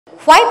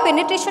Why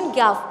penetration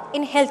gap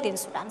in health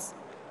insurance?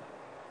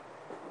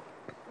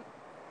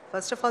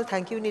 First of all,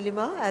 thank you,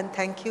 Nilima, and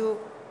thank you,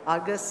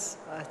 Argus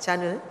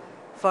channel,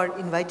 for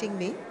inviting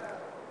me,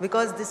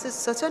 because this is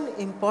such an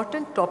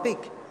important topic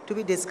to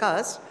be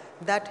discussed,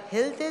 that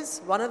health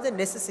is one of the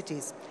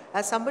necessities.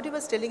 As somebody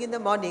was telling in the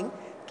morning,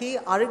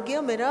 कि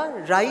आरोग्य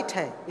मेरा right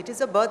है, it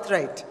is a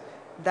birthright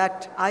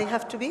that I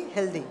have to be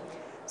healthy.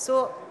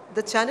 So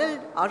the channel,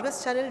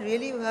 Argus channel,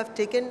 really have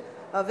taken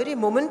a very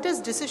momentous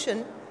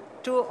decision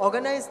to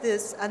organize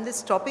this, and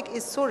this topic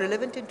is so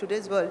relevant in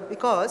today's world,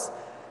 because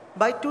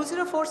by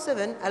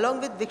 2047,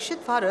 along with Vikshit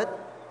Bharat,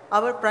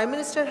 our Prime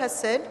Minister has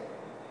said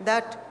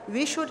that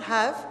we should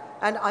have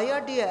an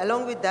IRDA.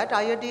 Along with that,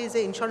 IRDA is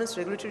an insurance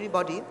regulatory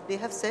body. They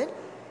have said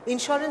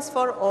insurance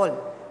for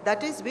all.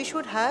 That is, we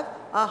should have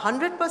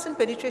 100%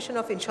 penetration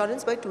of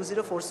insurance by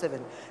 2047.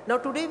 Now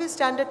today we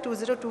stand at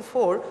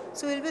 2024,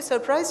 so you'll be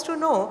surprised to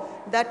know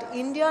that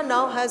India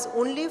now has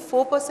only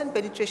 4%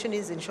 penetration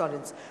in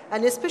insurance.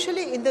 And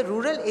especially in the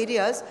rural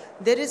areas,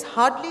 there is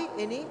hardly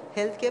any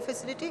healthcare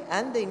facility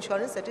and the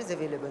insurance that is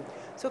available.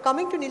 So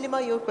coming to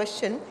Nilima, your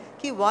question,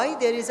 ki why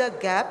there is a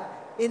gap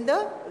in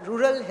the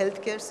rural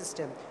healthcare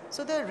system.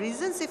 So the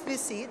reasons, if we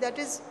see, that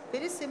is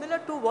very similar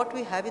to what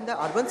we have in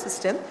the urban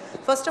system.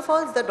 First of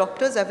all, the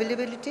doctor's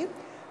availability.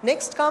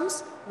 Next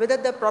comes whether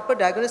the proper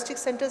diagnostic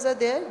centers are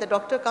there. The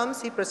doctor comes,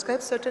 he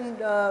prescribes certain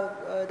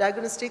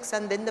diagnostics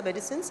and then the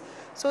medicines.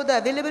 So the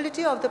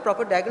availability of the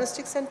proper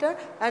diagnostic center,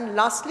 and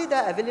lastly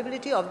the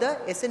availability of the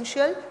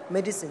essential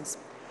medicines.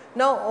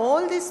 Now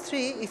all these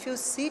three, if you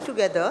see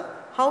together,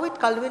 how it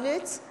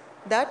culminates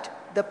that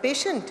the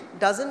patient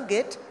doesn't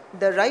get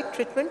the right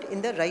treatment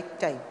in the right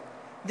time.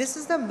 This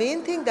is the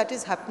main thing that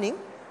is happening.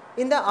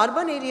 In the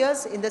urban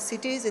areas, in the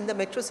cities, in the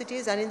metro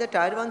cities and in the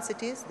tier 1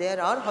 cities,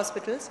 there are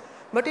hospitals.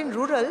 But in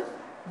rural,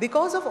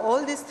 because of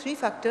all these three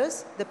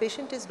factors, the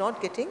patient is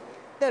not getting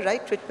the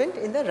right treatment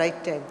in the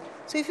right time.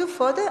 So if you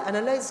further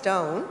analyze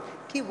down,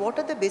 what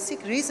are the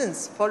basic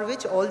reasons for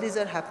which all these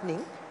are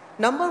happening?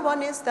 Number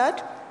one is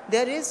that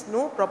there is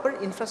no proper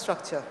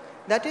infrastructure.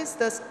 That is,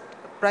 the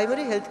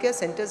primary healthcare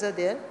centers are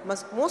there.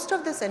 Most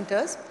of the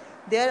centers,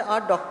 there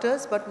are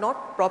doctors but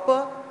not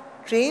proper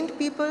trained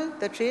people,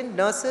 the trained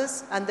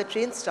nurses and the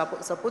trained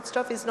support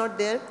staff is not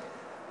there.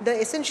 The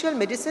essential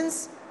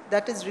medicines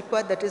that is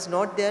required, that is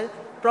not there.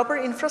 Proper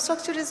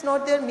infrastructure is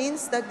not there,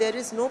 means that there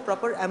is no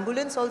proper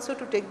ambulance also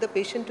to take the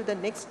patient to the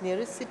next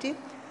nearest city.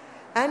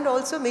 And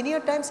also many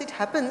a times it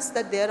happens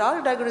that there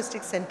are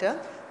diagnostic center,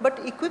 but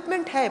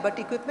equipment hai, but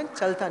equipment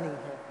chalta nahi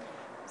hai.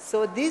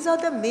 So these are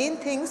the main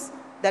things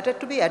that are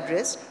to be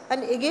addressed.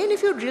 And again,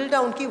 if you drill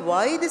down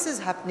why this is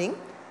happening,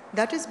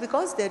 that is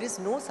because there is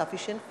no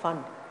sufficient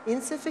fund.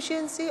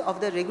 Insufficiency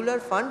of the regular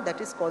fund that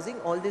is causing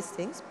all these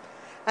things.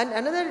 And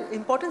another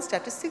important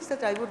statistics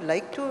that I would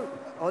like to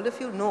all of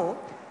you know,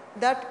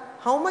 that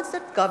how much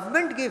that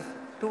government give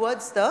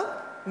towards the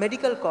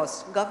medical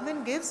cost.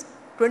 Government gives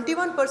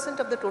 21%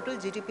 of the total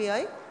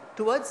GDPI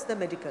towards the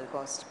medical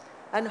cost.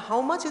 And how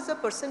much is the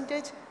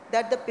percentage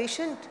that the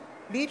patient,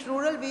 be it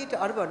rural, be it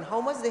urban, how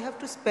much they have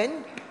to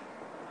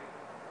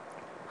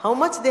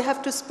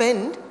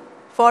spend,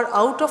 for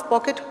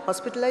out-of-pocket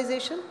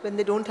hospitalization when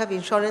they don't have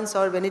insurance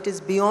or when it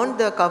is beyond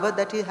the cover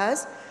that he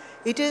has.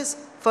 It is,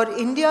 for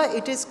India,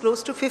 it is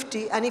close to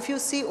 50, and if you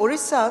see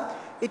Odisha,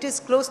 it is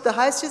close, the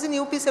highest is in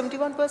UP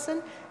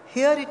 71%,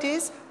 here it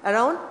is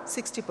around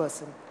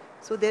 60%.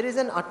 So there is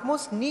an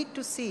utmost need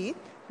to see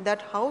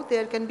that how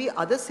there can be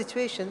other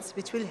situations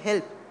which will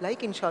help,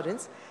 like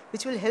insurance,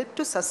 which will help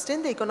to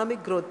sustain the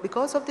economic growth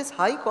because of this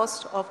high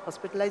cost of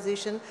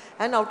hospitalization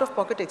and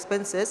out-of-pocket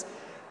expenses.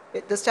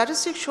 The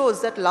statistic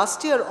shows that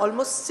last year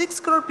almost 6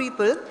 crore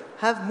people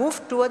have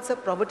moved towards the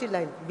poverty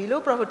line,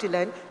 below poverty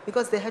line,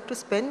 because they had to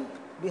spend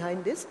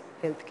behind this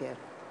healthcare.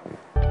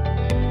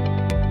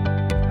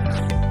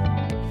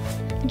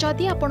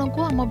 जदि आपंक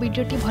आम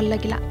भिडी भल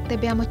लगा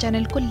तेब आम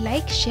channel को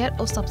like share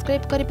और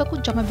subscribe करने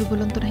को जमा भी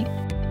भूलु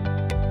नहीं।